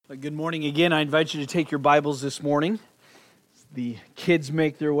Good morning again. I invite you to take your Bibles this morning. The kids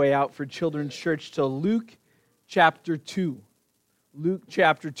make their way out for Children's Church to Luke chapter 2. Luke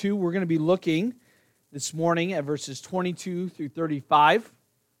chapter 2, we're going to be looking this morning at verses 22 through 35,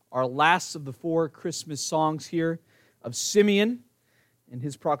 our last of the four Christmas songs here of Simeon and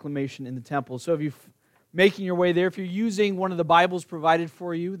his proclamation in the temple. So if you're making your way there, if you're using one of the Bibles provided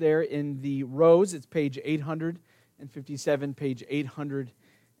for you there in the rows, it's page 857, page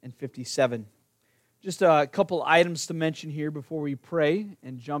 857. Just a couple items to mention here before we pray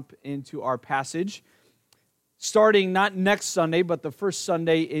and jump into our passage. Starting not next Sunday, but the first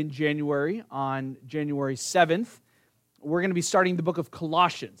Sunday in January, on January 7th, we're going to be starting the book of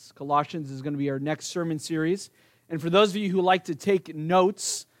Colossians. Colossians is going to be our next sermon series. And for those of you who like to take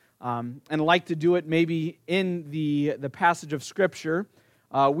notes and like to do it maybe in the passage of Scripture,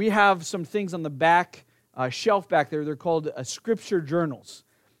 we have some things on the back shelf back there. They're called Scripture journals.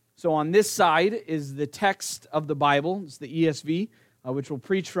 So on this side is the text of the Bible, it's the ESV, which we'll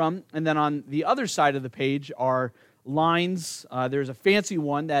preach from. And then on the other side of the page are lines. There's a fancy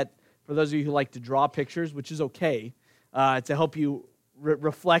one that, for those of you who like to draw pictures, which is okay, to help you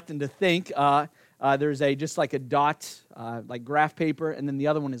reflect and to think, there's just like a dot, like graph paper, and then the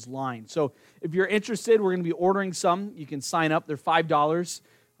other one is lines. So if you're interested, we're going to be ordering some. You can sign up. They're $5.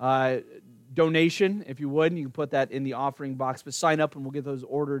 Donation, if you would, and you can put that in the offering box, but sign up and we'll get those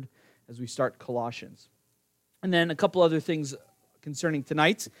ordered as we start Colossians. And then a couple other things concerning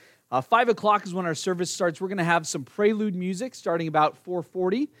tonight. 5 o'clock is when our service starts. We're going to have some prelude music starting about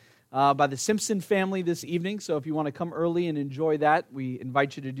 4:40 by the Simpson family this evening, so if you want to come early and enjoy that, we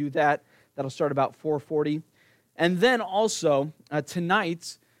invite you to do that. That'll start about 4:40. And then also,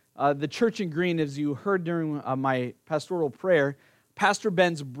 tonight, the church in Green, as you heard during my pastoral prayer, Pastor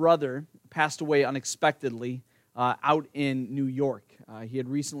Ben's brother passed away unexpectedly out in New York. He had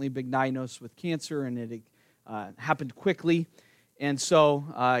recently been diagnosed with cancer, and it happened quickly. And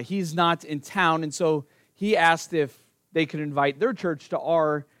so he's not in town, and so he asked if they could invite their church to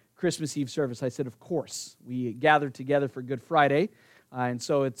our Christmas Eve service. I said, of course. We gathered together for Good Friday, and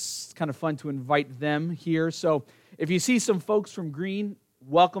so it's kind of fun to invite them here. So if you see some folks from Green,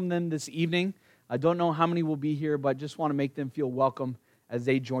 welcome them this evening. I don't know how many will be here, but just want to make them feel welcome as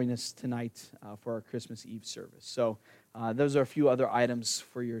they join us tonight for our Christmas Eve service. So those are a few other items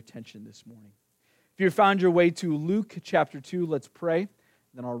for your attention this morning. If you found your way to Luke chapter 2, let's pray,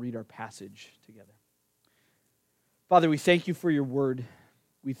 then I'll read our passage together. Father, we thank you for your word.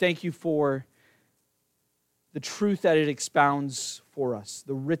 We thank you for the truth that it expounds for us,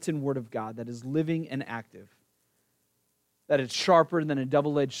 the written word of God that is living and active, that it's sharper than a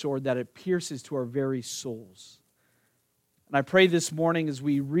double-edged sword, that it pierces to our very souls. And I pray this morning as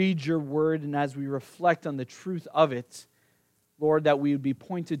we read your word and as we reflect on the truth of it, Lord, that we would be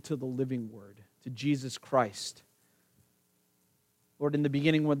pointed to the living word, to Jesus Christ. Lord, in the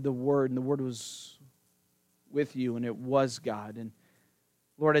beginning was the Word, and the Word was with you, and it was God. And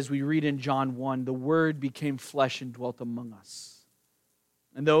Lord, as we read in John 1, the Word became flesh and dwelt among us.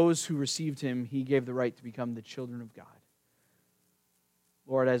 And those who received him, he gave the right to become the children of God.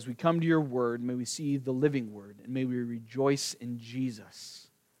 Lord, as we come to your word, may we see the living word, and may we rejoice in Jesus,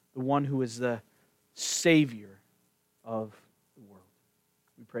 the one who is the Savior of the world.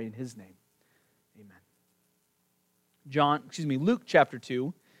 We pray in his name. Amen. Luke chapter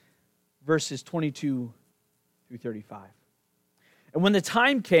 2, verses 22 through 35. And when the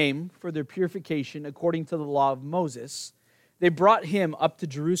time came for their purification according to the law of Moses, they brought him up to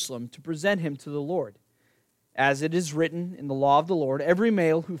Jerusalem to present him to the Lord. As it is written in the law of the Lord, every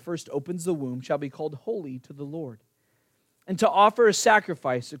male who first opens the womb shall be called holy to the Lord, and to offer a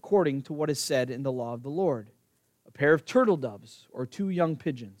sacrifice according to what is said in the law of the Lord, a pair of turtle doves or 2 young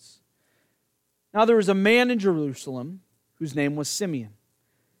pigeons. Now there was a man in Jerusalem whose name was Simeon,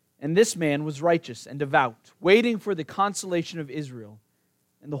 and this man was righteous and devout, waiting for the consolation of Israel,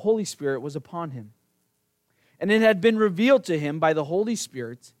 and the Holy Spirit was upon him. And it had been revealed to him by the Holy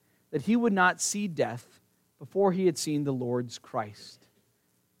Spirit that he would not see death before he had seen the Lord's Christ.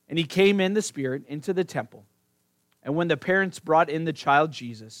 And he came in the Spirit into the temple. And when the parents brought in the child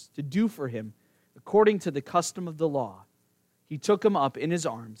Jesus to do for him according to the custom of the law, he took him up in his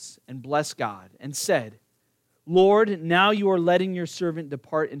arms and blessed God and said, Lord, now you are letting your servant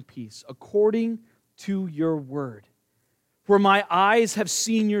depart in peace according to your word. For my eyes have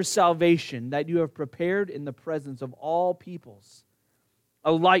seen your salvation that you have prepared in the presence of all peoples,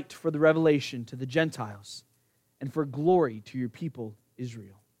 a light for the revelation to the Gentiles, and for glory to your people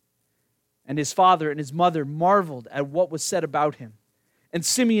Israel. And his father and his mother marveled at what was said about him. And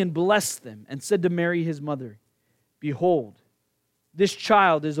Simeon blessed them and said to Mary his mother, Behold, This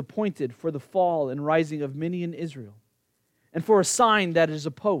child is appointed for the fall and rising of many in Israel, and for a sign that is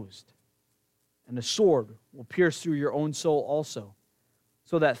opposed. And a sword will pierce through your own soul also,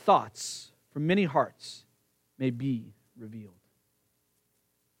 so that thoughts from many hearts may be revealed.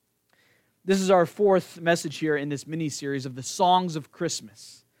 This is our fourth message here in this mini-series of the Songs of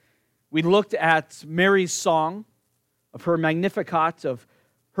Christmas. We looked at Mary's song of her Magnificat, of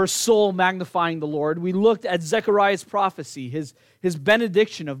her soul magnifying the Lord. We looked at Zechariah's prophecy, his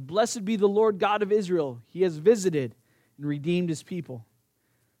benediction of, "Blessed be the Lord God of Israel. He has visited and redeemed his people."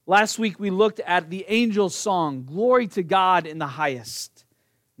 Last week we looked at the angel's song, "Glory to God in the highest,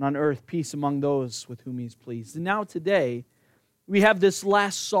 and on earth peace among those with whom he is pleased." And now today we have this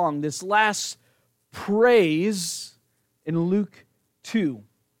last song, this last praise in Luke 2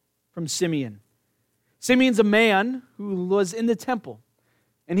 from Simeon. Simeon's a man who was in the temple,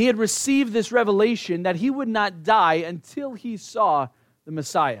 and he had received this revelation that he would not die until he saw the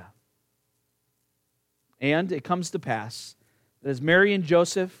Messiah. And it comes to pass that as Mary and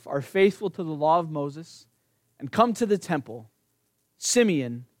Joseph are faithful to the law of Moses and come to the temple,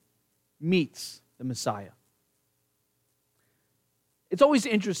 Simeon meets the Messiah. It's always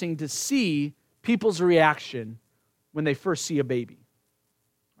interesting to see people's reaction when they first see a baby.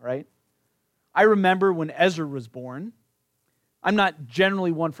 All right? I remember when Ezra was born. I'm not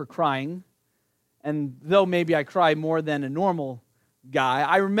generally one for crying, and though maybe I cry more than a normal guy,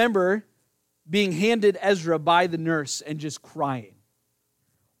 I remember being handed Ezra by the nurse and just crying.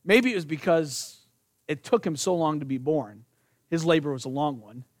 Maybe it was because it took him so long to be born. His labor was a long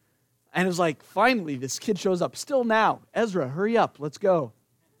one. And it was like, finally, this kid shows up. Still now, Ezra, hurry up, let's go.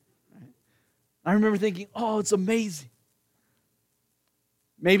 I remember thinking, oh, it's amazing.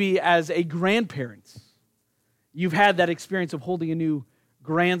 Maybe as a grandparent, you've had that experience of holding a new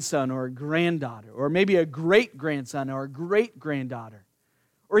grandson or a granddaughter, or maybe a great-grandson or a great-granddaughter.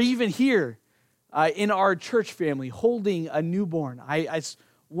 Or even here in our church family, holding a newborn.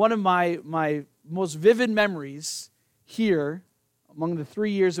 One of my most vivid memories here, among the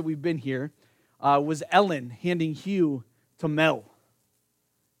 3 years that we've been here, was Ellen handing Hugh to Mel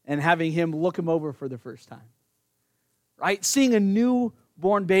and having him look him over for the first time. Right? Seeing a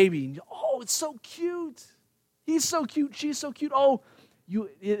newborn baby. Oh, it's so cute. He's so cute. She's so cute. Oh,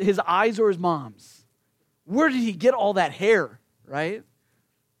 his eyes are his mom's. Where did he get all that hair? Right?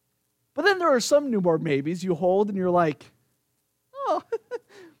 But then there are some newborn babies you hold and you're like, oh,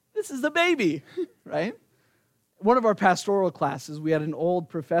 this is the baby. Right? One of our pastoral classes, we had an old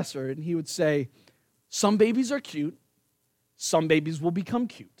professor, and he would say, some babies are cute, some babies will become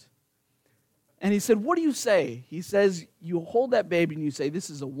cute. And he said, what do you say? He says, you hold that baby and you say, this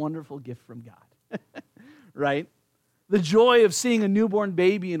is a wonderful gift from God. Right? The joy of seeing a newborn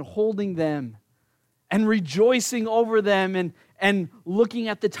baby and holding them and rejoicing over them and looking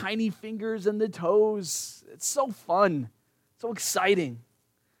at the tiny fingers and the toes. It's so fun, so exciting.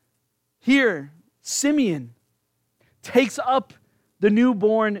 Here, Simeon takes up the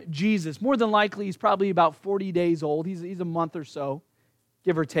newborn Jesus. More than likely, he's probably about 40 days old. He's a month or so,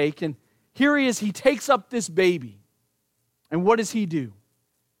 give or take. And here he is. He takes up this baby. And what does he do?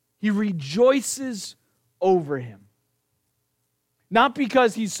 He rejoices over him. Not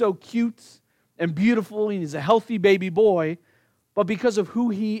because he's so cute and beautiful and he's a healthy baby boy, but because of who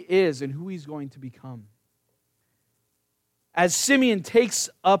he is and who he's going to become. As Simeon takes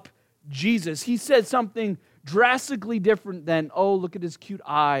up Jesus, he said something drastically different than, oh, look at his cute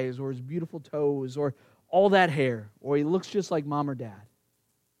eyes or his beautiful toes or all that hair, or he looks just like mom or dad.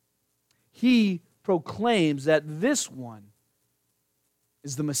 He proclaims that this one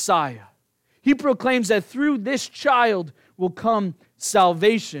is the Messiah. He proclaims that through this child will come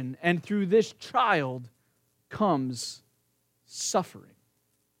salvation, and through this child comes suffering.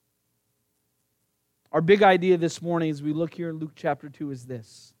 Our big idea this morning as we look here in Luke chapter 2 is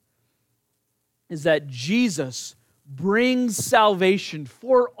this, is that Jesus brings salvation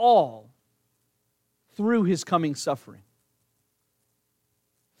for all through his coming suffering.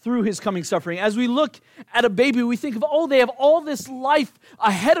 Through his coming suffering. As we look at a baby, we think of, oh, they have all this life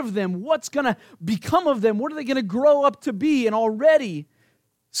ahead of them. What's going to become of them? What are they going to grow up to be? And already,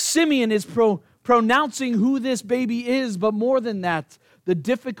 Simeon is pronouncing who this baby is, but more than that, the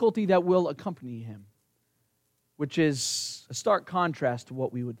difficulty that will accompany him, which is a stark contrast to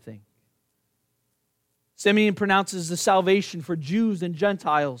what we would think. Simeon pronounces the salvation for Jews and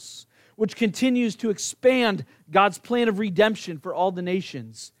Gentiles, which continues to expand God's plan of redemption for all the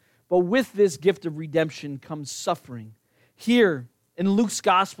nations. But with this gift of redemption comes suffering. Here in Luke's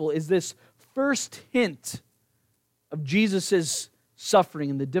gospel is this first hint of Jesus' suffering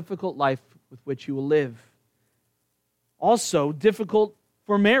and the difficult life with which he will live. Also difficult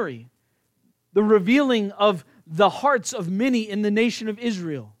for Mary, the revealing of the hearts of many in the nation of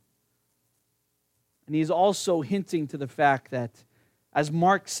Israel. And he's also hinting to the fact that, as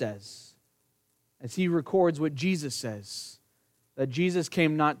Mark says, as he records what Jesus says, that Jesus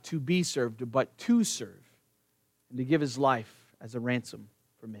came not to be served, but to serve, and to give his life as a ransom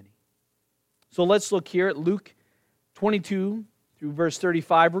for many. So let's look here at Luke 22 through verse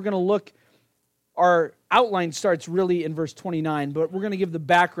 35. We're going to look, our outline starts really in verse 29, but we're going to give the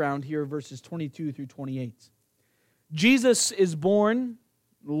background here, verses 22 through 28. Jesus is born,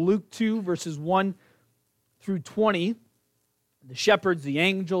 Luke 2, verses 1 through 20. The shepherds, the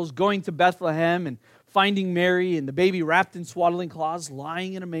angels, going to Bethlehem and finding Mary and the baby wrapped in swaddling cloths,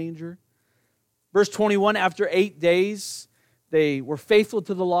 lying in a manger. Verse 21, after 8 days, they were faithful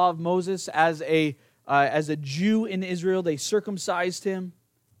to the law of Moses. As a Jew in Israel, they circumcised him.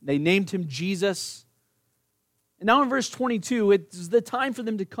 They named him Jesus. And now in verse 22, it's the time for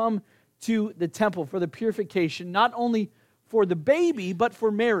them to come to the temple for the purification, not only for the baby, but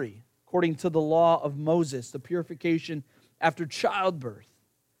for Mary, according to the law of Moses, the purification after childbirth.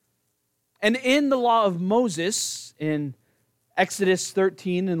 And in the law of Moses, in Exodus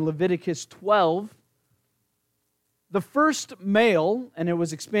 13 and Leviticus 12, the first male, and it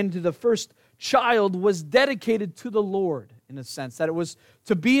was expanded to the first child, was dedicated to the Lord, in a sense, that it was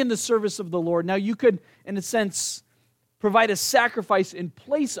to be in the service of the Lord. Now, you could, in a sense, provide a sacrifice in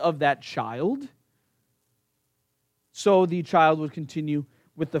place of that child, so the child would continue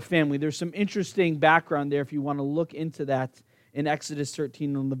with the family. There's some interesting background there if you want to look into that in Exodus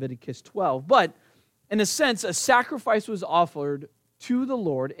 13 and Leviticus 12. But, in a sense, a sacrifice was offered to the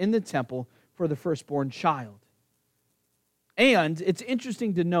Lord in the temple for the firstborn child. And it's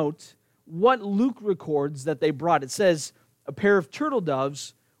interesting to note what Luke records that they brought. It says a pair of turtle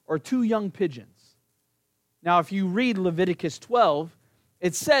doves or 2 young pigeons. Now, if you read Leviticus 12,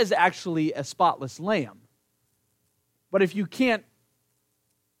 it says actually a spotless lamb. But if you can't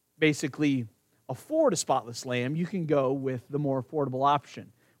basically afford a spotless lamb, you can go with the more affordable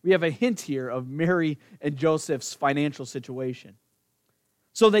option. We have a hint here of Mary and Joseph's financial situation.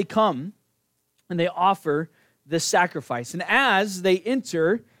 So they come and they offer this sacrifice. And as they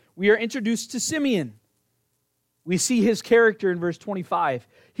enter, we are introduced to Simeon. We see his character in verse 25.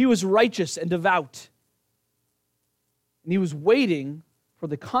 He was righteous and devout. And he was waiting for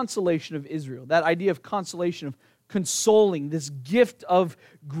the consolation of Israel. That idea of consolation, of consoling, this gift of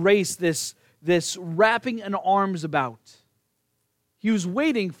grace, this wrapping in arms about. He was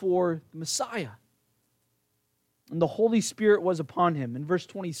waiting for the Messiah. And the Holy Spirit was upon him. In verse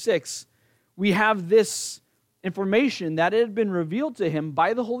 26, we have this information that it had been revealed to him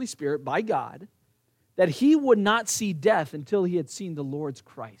by the Holy Spirit, by God, that he would not see death until he had seen the Lord's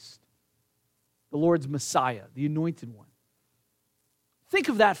Christ, the Lord's Messiah, the Anointed One. Think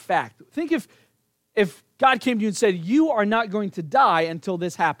of that fact. Think if God came to you and said, you are not going to die until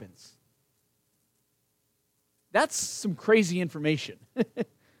this happens. That's some crazy information.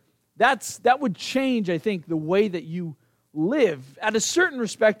 That would change, I think, the way that you live. At a certain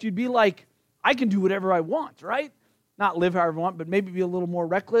respect, you'd be like, I can do whatever I want, right? Not live however I want, but maybe be a little more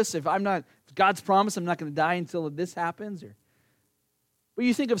reckless. If God's promise, I'm not going to die until this happens. But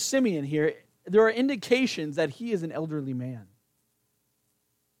you think of Simeon here, there are indications that he is an elderly man.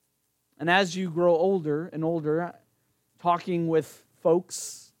 And as you grow older and older, talking with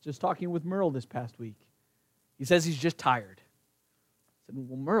folks, just talking with Merle this past week, he says he's just tired. I said,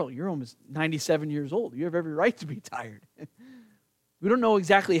 well, Merle, you're almost 97 years old. You have every right to be tired. We don't know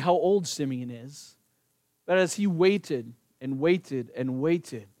exactly how old Simeon is, but as he waited and waited and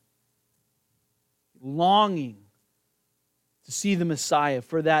waited, longing to see the Messiah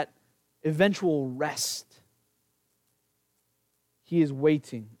for that eventual rest, he is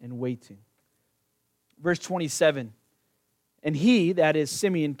waiting and waiting. Verse 27, and he, that is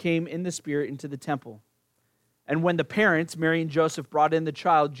Simeon, came in the Spirit into the temple. And when the parents, Mary and Joseph, brought in the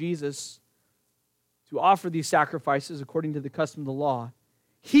child, Jesus, to offer these sacrifices according to the custom of the law,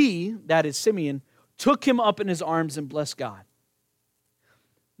 he, that is Simeon, took him up in his arms and blessed God.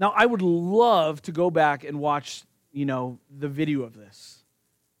 Now, I would love to go back and watch, the video of this.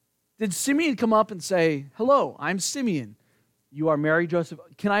 Did Simeon come up and say, hello, I'm Simeon. You are Mary, Joseph.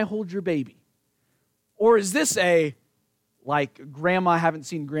 Can I hold your baby? Or is this grandma, haven't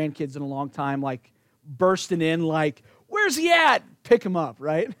seen grandkids in a long time, bursting in, where's he at? Pick him up,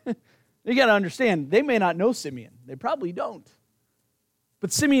 right? You got to understand, they may not know Simeon. They probably don't.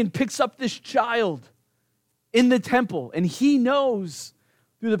 But Simeon picks up this child in the temple, and he knows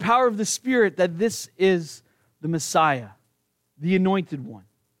through the power of the Spirit that this is the Messiah, the Anointed One.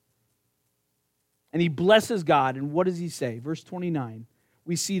 And he blesses God. And what does he say? Verse 29,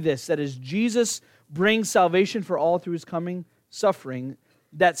 we see this, that as Jesus brings salvation for all through his coming suffering,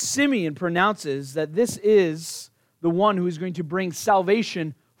 that Simeon pronounces that this is the one who is going to bring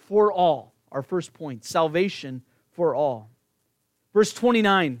salvation for all. Our first point, salvation for all. Verse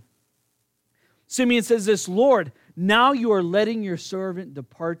 29, Simeon says this, Lord, now you are letting your servant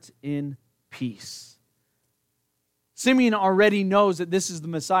depart in peace. Simeon already knows that this is the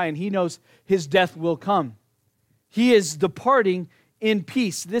Messiah, and he knows his death will come. He is departing in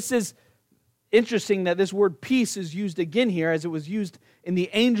peace. This is interesting that this word peace is used again here, as it was used in the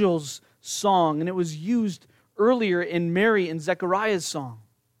angel's song, and it was used earlier in Mary and Zechariah's song.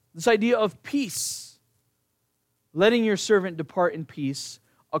 This idea of peace, letting your servant depart in peace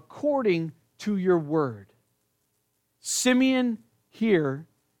according to your word. Simeon here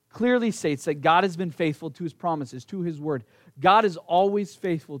clearly states that God has been faithful to his promises, to his word. God is always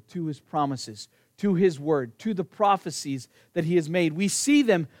faithful to his promises, to his word, to the prophecies that he has made. We see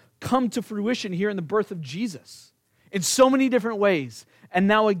them come to fruition here in the birth of Jesus in so many different ways. And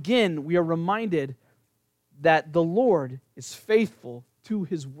now again, we are reminded that the Lord is faithful to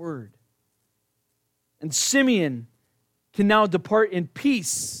his word. And Simeon can now depart in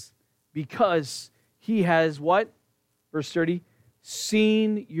peace because he has what? Verse 30,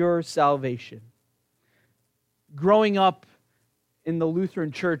 seen your salvation. Growing up in the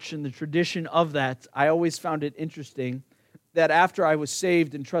Lutheran church and the tradition of that, I always found it interesting that after I was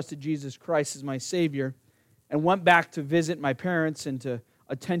saved and trusted Jesus Christ as my Savior and went back to visit my parents and to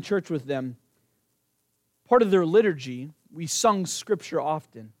attend church with them, part of their liturgy, we sung Scripture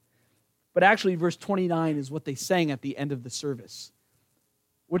often. But actually, verse 29 is what they sang at the end of the service,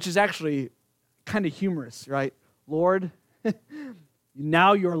 which is actually kind of humorous, right? Lord,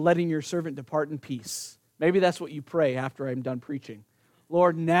 now you're letting your servant depart in peace. Maybe that's what you pray after I'm done preaching.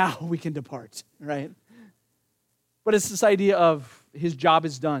 Lord, now we can depart, right? But it's this idea of his job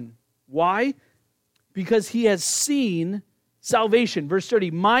is done. Why? Because he has seen salvation. Verse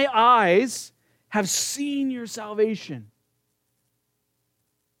 30, my eyes have seen your salvation.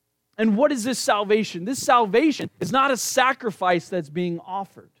 And what is this salvation? This salvation is not a sacrifice that's being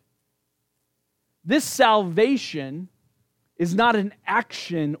offered. This salvation is not an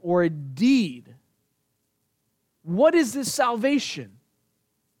action or a deed. What is this salvation?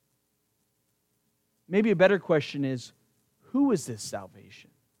 Maybe a better question is, who is this salvation?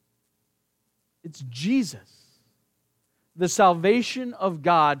 It's Jesus. The salvation of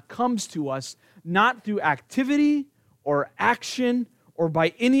God comes to us not through activity or action or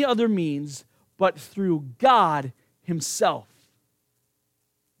by any other means, but through God himself.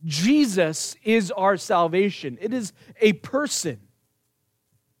 Jesus is our salvation. It is a person.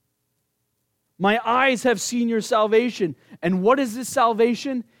 My eyes have seen your salvation. And what is this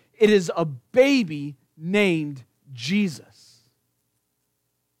salvation? It is a baby named Jesus.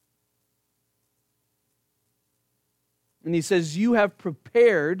 And he says, you have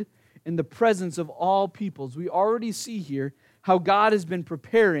prepared in the presence of all peoples. We already see here how God has been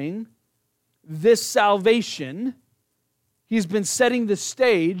preparing this salvation. He's been setting the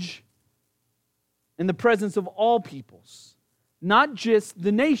stage in the presence of all peoples, not just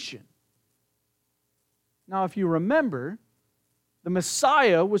the nation. Now, if you remember, the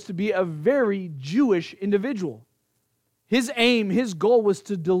Messiah was to be a very Jewish individual. His aim, his goal was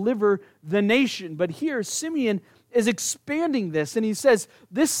to deliver the nation. But here, Simeon is expanding this, and he says,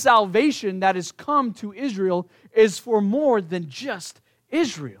 this salvation that has come to Israel is for more than just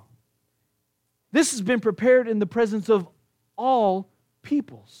Israel. This has been prepared in the presence of all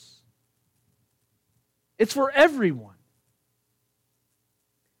peoples. It's for everyone.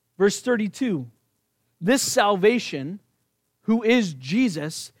 Verse 32, this salvation, who is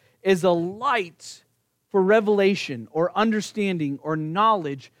Jesus, is a light for revelation or understanding or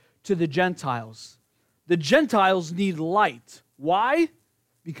knowledge to the Gentiles. The Gentiles need light. Why?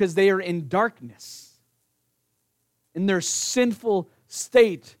 Because they are in darkness. In their sinful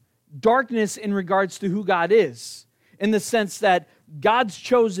state. Darkness in regards to who God is. In the sense that God's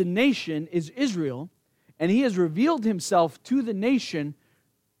chosen nation is Israel, and he has revealed himself to the nation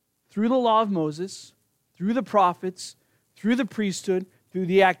through the law of Moses, through the prophets, through the priesthood, through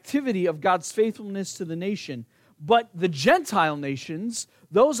the activity of God's faithfulness to the nation. But the Gentile nations,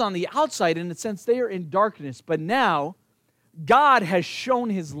 those on the outside, in a sense, they are in darkness. But now, God has shown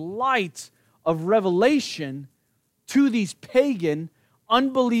his light of revelation to these pagan,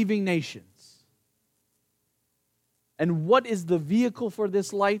 unbelieving nations. And what is the vehicle for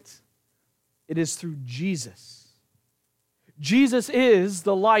this light? It is through Jesus. Jesus is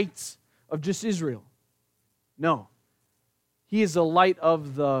the light of just Israel. No. He is the light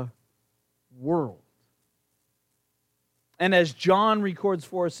of the world. And as John records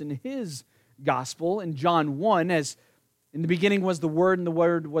for us in his gospel, in John 1, as in the beginning was the Word, and the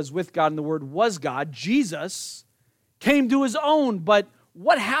Word was with God, and the Word was God, Jesus came to his own, but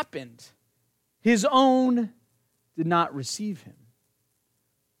what happened? His own did not receive him.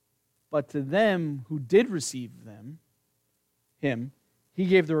 But to them who did receive him, he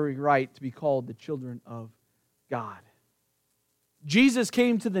gave the right to be called the children of God. Jesus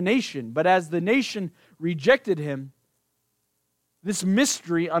came to the nation, but as the nation rejected him, this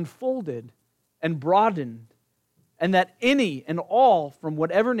mystery unfolded and broadened, and that any and all from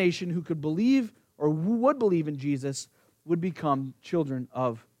whatever nation who could believe or who would believe in Jesus would become children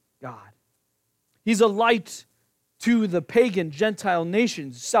of God. He's a light to the pagan Gentile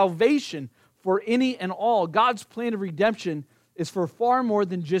nations, salvation for any and all. God's plan of redemption is for far more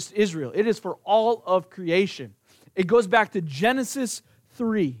than just Israel. It is for all of creation. It goes back to Genesis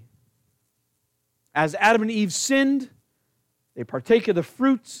 3. As Adam and Eve sinned, they partake of the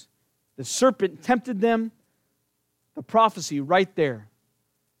fruits. The serpent tempted them. The prophecy right there,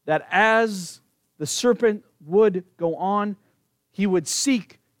 that as the serpent would go on, he would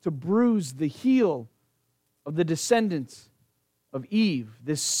seek to bruise the heel of the descendants of Eve,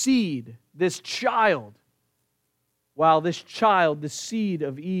 this seed, this child. While this child, the seed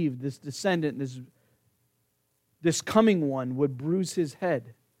of Eve, this descendant, this coming one would bruise his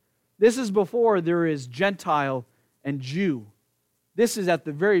head. This is before there is Gentile and Jew. This is at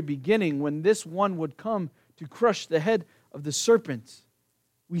the very beginning when this one would come to crush the head of the serpent.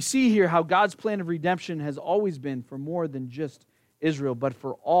 We see here how God's plan of redemption has always been for more than just Israel, but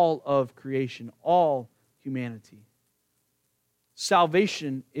for all of creation, all humanity.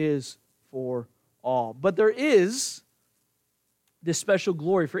 Salvation is for all. But there is this special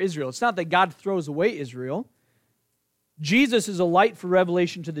glory for Israel. It's not that God throws away Israel. Jesus is a light for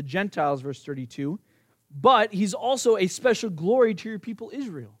revelation to the Gentiles, verse 32, but he's also a special glory to your people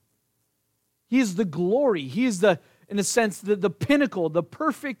Israel. He is the glory. He is in a sense, the pinnacle, the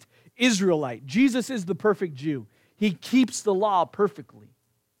perfect Israelite. Jesus is the perfect Jew. He keeps the law perfectly.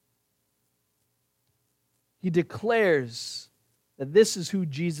 He declares that this is who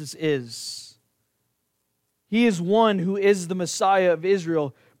Jesus is. He is one who is the Messiah of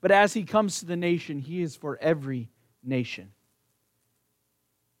Israel, but as he comes to the nation, he is for every nation.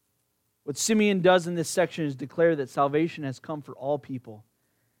 What Simeon does in this section is declare that salvation has come for all people.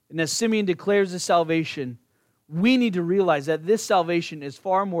 And as Simeon declares this salvation, we need to realize that this salvation is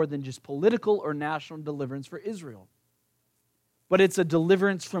far more than just political or national deliverance for Israel. But it's a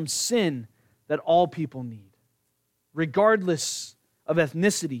deliverance from sin that all people need, regardless of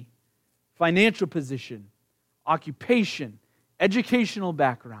ethnicity, financial position, occupation, educational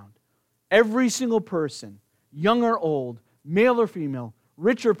background. Every single person, young or old, male or female,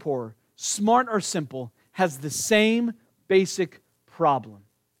 rich or poor, smart or simple, has the same basic problem,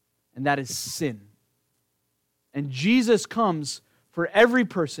 and that is sin. And Jesus comes for every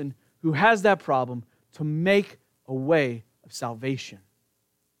person who has that problem to make a way of salvation.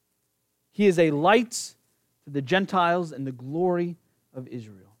 He is a light to the Gentiles and the glory of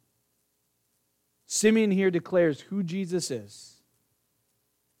Israel. Simeon here declares who Jesus is,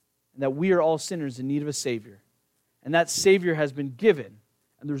 and that we are all sinners in need of a Savior. And that Savior has been given,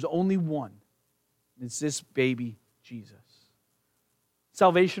 and there's only one. It's this baby Jesus.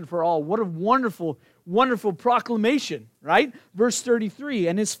 Salvation for all. What a wonderful, wonderful proclamation, right? Verse 33,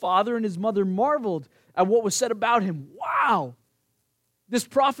 and his father and his mother marveled at what was said about him. Wow! This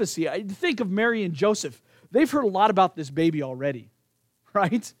prophecy, I think of Mary and Joseph. They've heard a lot about this baby already,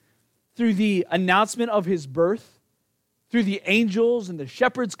 right? Through the announcement of his birth, through the angels and the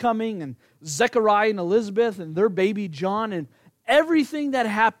shepherds coming, and Zechariah and Elizabeth and their baby John, and everything that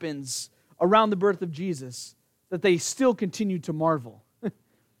happens around the birth of Jesus, that they still continue to marvel.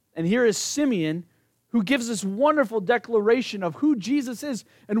 And here is Simeon, who gives this wonderful declaration of who Jesus is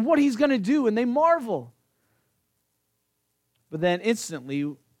and what he's going to do, and they marvel. But then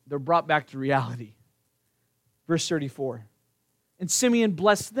instantly, they're brought back to reality. Verse 34, and Simeon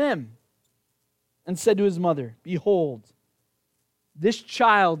blessed them and said to his mother, behold, this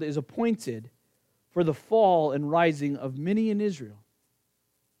child is appointed for the fall and rising of many in Israel,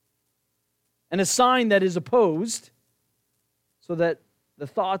 and a sign that is opposed, so that the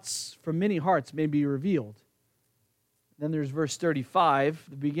thoughts from many hearts may be revealed. Then there's verse 35,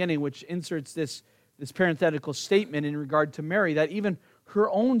 the beginning, which inserts this parenthetical statement in regard to Mary, that even her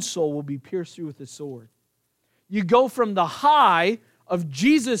own soul will be pierced through with a sword. You go from the high of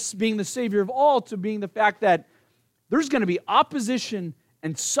Jesus being the Savior of all to being the fact that there's going to be opposition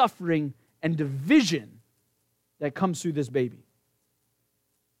and suffering and division that comes through this baby.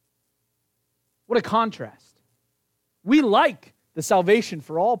 What a contrast. We like the salvation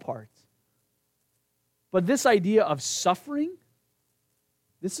for all parts. But this idea of suffering,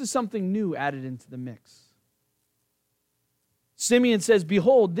 this is something new added into the mix. Simeon says,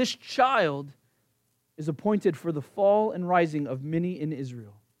 "Behold, this child is appointed for the fall and rising of many in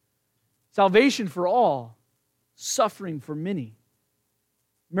Israel." Salvation for all, suffering for many.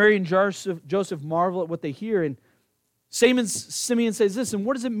 Mary and Joseph marvel at what they hear, and Simeon says this, and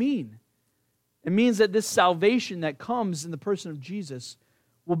what does it mean? It means that this salvation that comes in the person of Jesus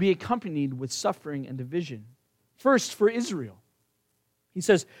will be accompanied with suffering and division. First, for Israel. He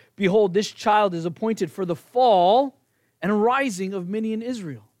says, "Behold, this child is appointed for the fall and rising of many in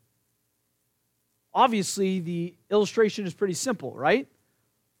Israel." Obviously, the illustration is pretty simple, right?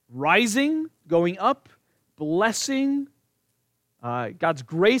 Rising, going up, blessing, God's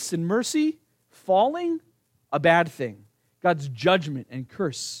grace and mercy. Falling, a bad thing. God's judgment and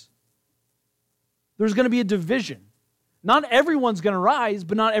curse. There's going to be a division. Not everyone's going to rise,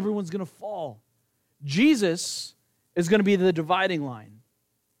 but not everyone's going to fall. Jesus is going to be the dividing line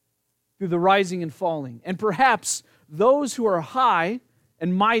through the rising and falling. And perhaps those who are high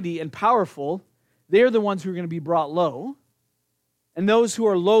and mighty and powerful, they're the ones who are going to be brought low. And those who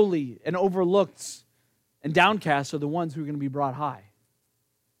are lowly and overlooked and downcast are the ones who are going to be brought high.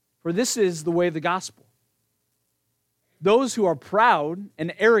 For this is the way of the gospel. Those who are proud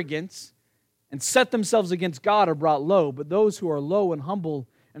and arrogant and set themselves against God are brought low, but those who are low and humble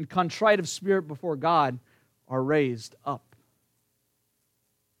and contrite of spirit before God are raised up.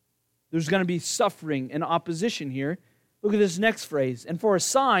 There's going to be suffering and opposition here. Look at this next phrase. And for a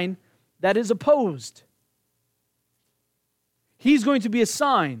sign that is opposed. He's going to be a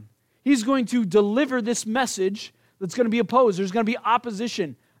sign. He's going to deliver this message that's going to be opposed. There's going to be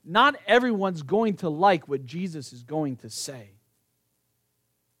opposition. Not everyone's going to like what Jesus is going to say.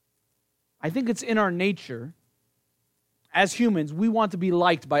 I think it's in our nature, as humans, we want to be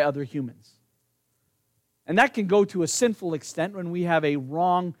liked by other humans. And that can go to a sinful extent when we have a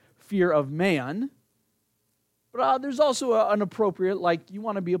wrong fear of man. But there's also an appropriate, like you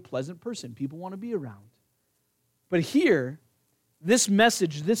want to be a pleasant person. People want to be around. But here, this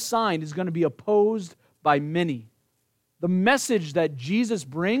message, this sign is going to be opposed by many. The message that Jesus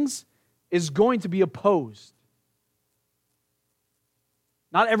brings is going to be opposed.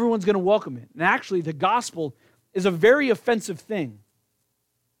 Not everyone's going to welcome it. And actually, the gospel is a very offensive thing.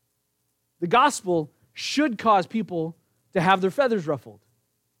 The gospel should cause people to have their feathers ruffled.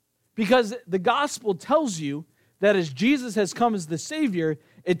 Because the gospel tells you that as Jesus has come as the Savior,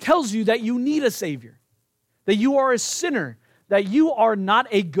 it tells you that you need a Savior. That you are a sinner. That you are not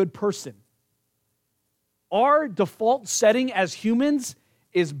a good person. Our default setting as humans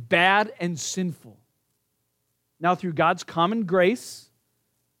is bad and sinful. Now, through God's common grace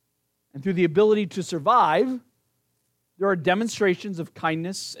and through the ability to survive, there are demonstrations of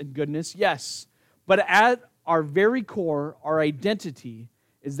kindness and goodness, yes. But at our very core, our identity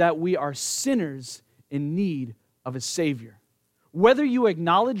is that we are sinners in need of a Savior. Whether you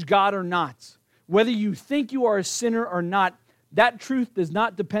acknowledge God or not, whether you think you are a sinner or not, that truth does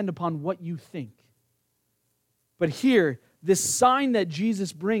not depend upon what you think. But here, this sign that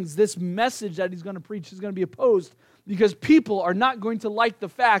Jesus brings, this message that he's going to preach is going to be opposed because people are not going to like the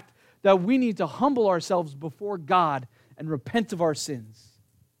fact that we need to humble ourselves before God and repent of our sins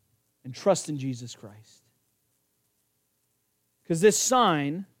and trust in Jesus Christ. Because this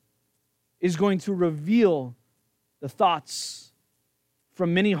sign is going to reveal the thoughts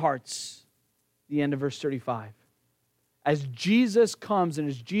from many hearts, the end of verse 35. As Jesus comes and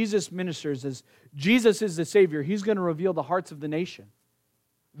as Jesus ministers, as Jesus is the Savior, he's going to reveal the hearts of the nation.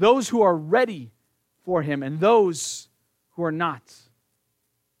 Those who are ready for him and those who are not.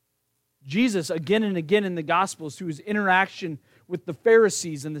 Jesus, again and again in the Gospels, through his interaction with the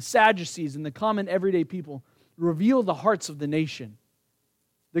Pharisees and the Sadducees and the common everyday people, reveal the hearts of the nation.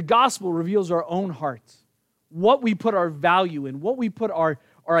 The Gospel reveals our own hearts, what we put our value in, what we put our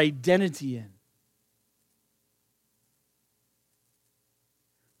identity in.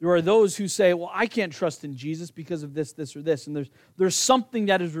 There are those who say, well, I can't trust in Jesus because of this, this, or this. And there's something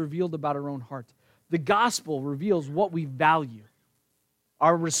that is revealed about our own heart. The gospel reveals what we value.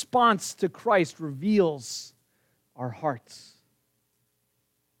 Our response to Christ reveals our hearts.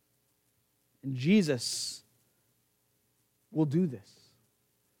 And Jesus will do this.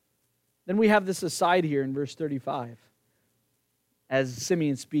 Then we have this aside here in verse 35. As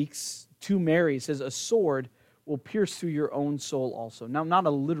Simeon speaks to Mary, he says, a sword will pierce through your own soul also. Now, not a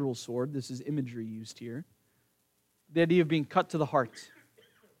literal sword. This is imagery used here. The idea of being cut to the heart,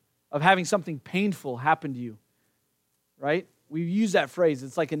 of having something painful happen to you, right? We use that phrase.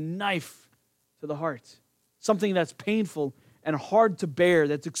 It's like a knife to the heart. something that's painful and hard to bear,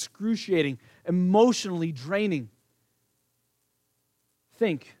 that's excruciating, emotionally draining.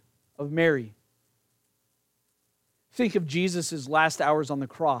 Think of Mary. Think of Jesus' last hours on the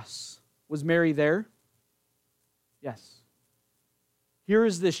cross. Was Mary there? Yes. Here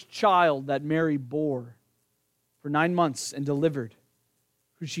is this child that Mary bore for 9 months and delivered,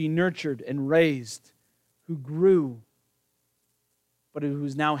 who she nurtured and raised, who grew, but who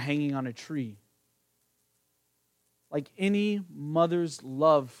is now hanging on a tree. Like any mother's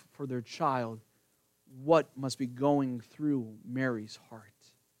love for their child, what must be going through Mary's heart?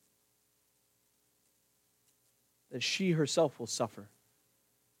 That she herself will suffer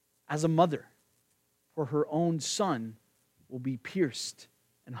as a mother, for her own son will be pierced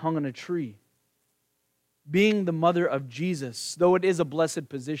and hung on a tree. Being the mother of Jesus, though it is a blessed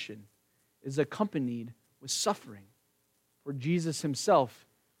position, is accompanied with suffering. For Jesus himself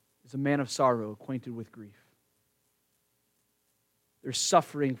is a man of sorrow, acquainted with grief. There's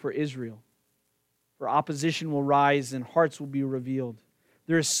suffering for Israel, for opposition will rise and hearts will be revealed.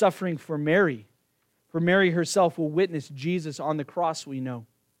 There is suffering for Mary, for Mary herself will witness Jesus on the cross, we know.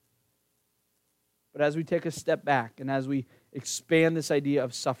 But as we take a step back and as we expand this idea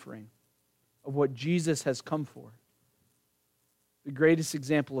of suffering, of what Jesus has come for, the greatest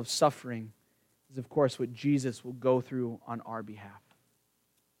example of suffering is, of course, what Jesus will go through on our behalf.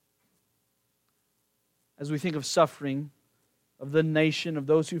 As we think of suffering, of the nation, of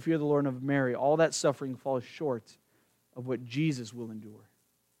those who fear the Lord, and of Mary, all that suffering falls short of what Jesus will endure.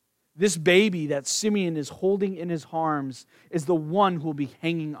 This baby that Simeon is holding in his arms is the one who will be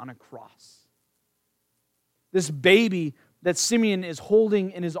hanging on a cross. This baby that Simeon is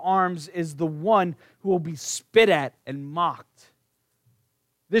holding in his arms is the one who will be spit at and mocked.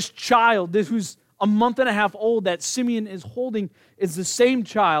 This child, who's a month and a half old, that Simeon is holding, is the same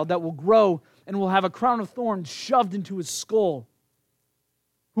child that will grow and will have a crown of thorns shoved into his skull,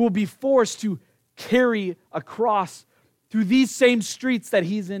 who will be forced to carry a cross through these same streets that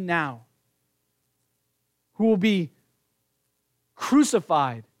he's in now, who will be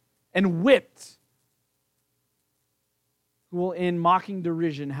crucified and whipped, who will, in mocking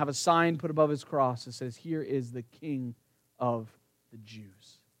derision, have a sign put above his cross that says, "Here is the King of the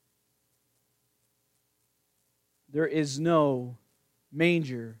Jews." There is no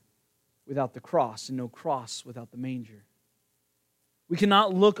manger without the cross, and no cross without the manger. We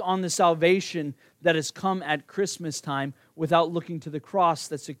cannot look on the salvation that has come at Christmas time without looking to the cross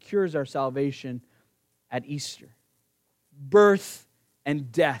that secures our salvation at Easter. Birth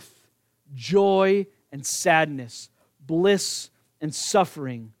and death, joy and sadness, bliss and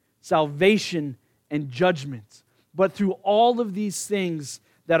suffering, salvation and judgment. But through all of these things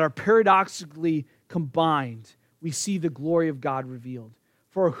that are paradoxically combined, we see the glory of God revealed.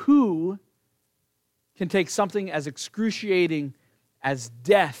 For who can take something as excruciating as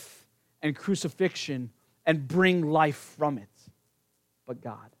death and crucifixion and bring life from it but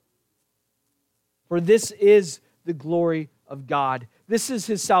God? For this is the glory of God. This is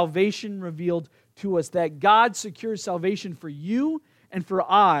his salvation revealed to us, that God secures salvation for you and for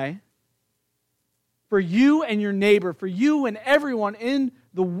I, for you and your neighbor, for you and everyone in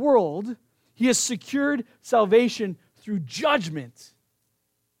the world. He has secured salvation through judgment,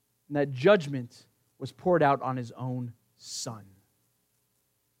 and that judgment was poured out on his own Son.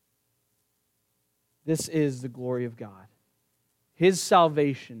 This is the glory of God. His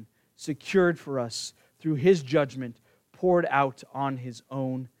salvation secured for us through his judgment poured out on his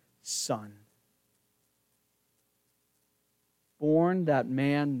own Son. Born that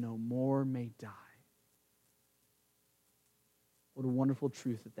man no more may die. What a wonderful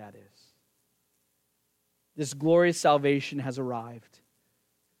truth that is. This glorious salvation has arrived.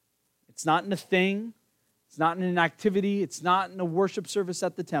 It's not in a thing. It's not in an activity. It's not in a worship service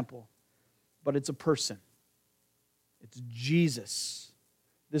at the temple. But it's a person. It's Jesus.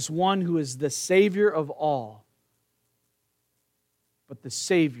 This one who is the Savior of all. But the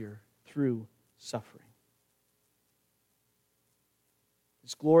Savior through suffering.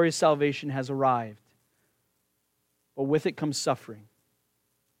 This glorious salvation has arrived. But with it comes suffering.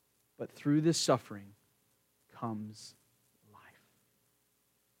 But through this suffering comes life.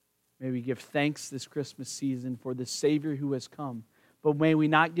 May we give thanks this Christmas season for the Savior who has come. But may we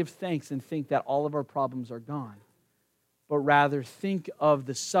not give thanks and think that all of our problems are gone. But rather think of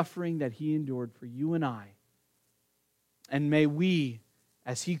the suffering that he endured for you and I. And may we,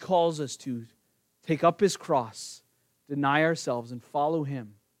 as he calls us to, take up his cross, deny ourselves, and follow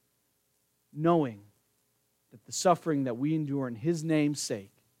him, knowing that the suffering that we endure in his name's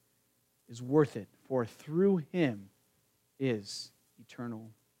sake is worth it, for through him is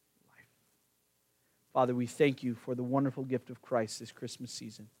eternal life. Father, we thank you for the wonderful gift of Christ this Christmas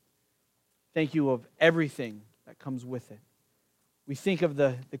season. Thank you of everything that comes with it. We think of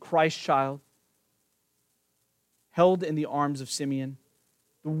the Christ child held in the arms of Simeon,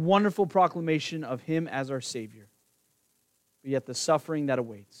 the wonderful proclamation of him as our Savior, but yet the suffering that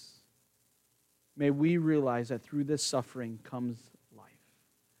awaits. May we realize that through this suffering comes life,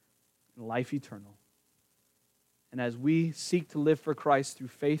 and life eternal. And as we seek to live for Christ through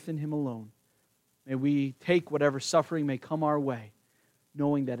faith in him alone, may we take whatever suffering may come our way,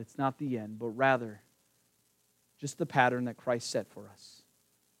 knowing that it's not the end, but rather just the pattern that Christ set for us.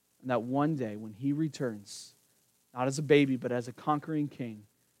 And that one day when he returns, not as a baby, but as a conquering king,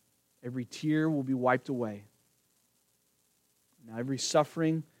 every tear will be wiped away. Now every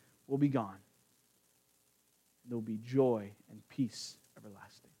suffering will be gone. There will be joy and peace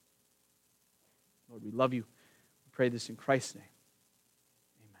everlasting. Lord, we love you. We pray this in Christ's name.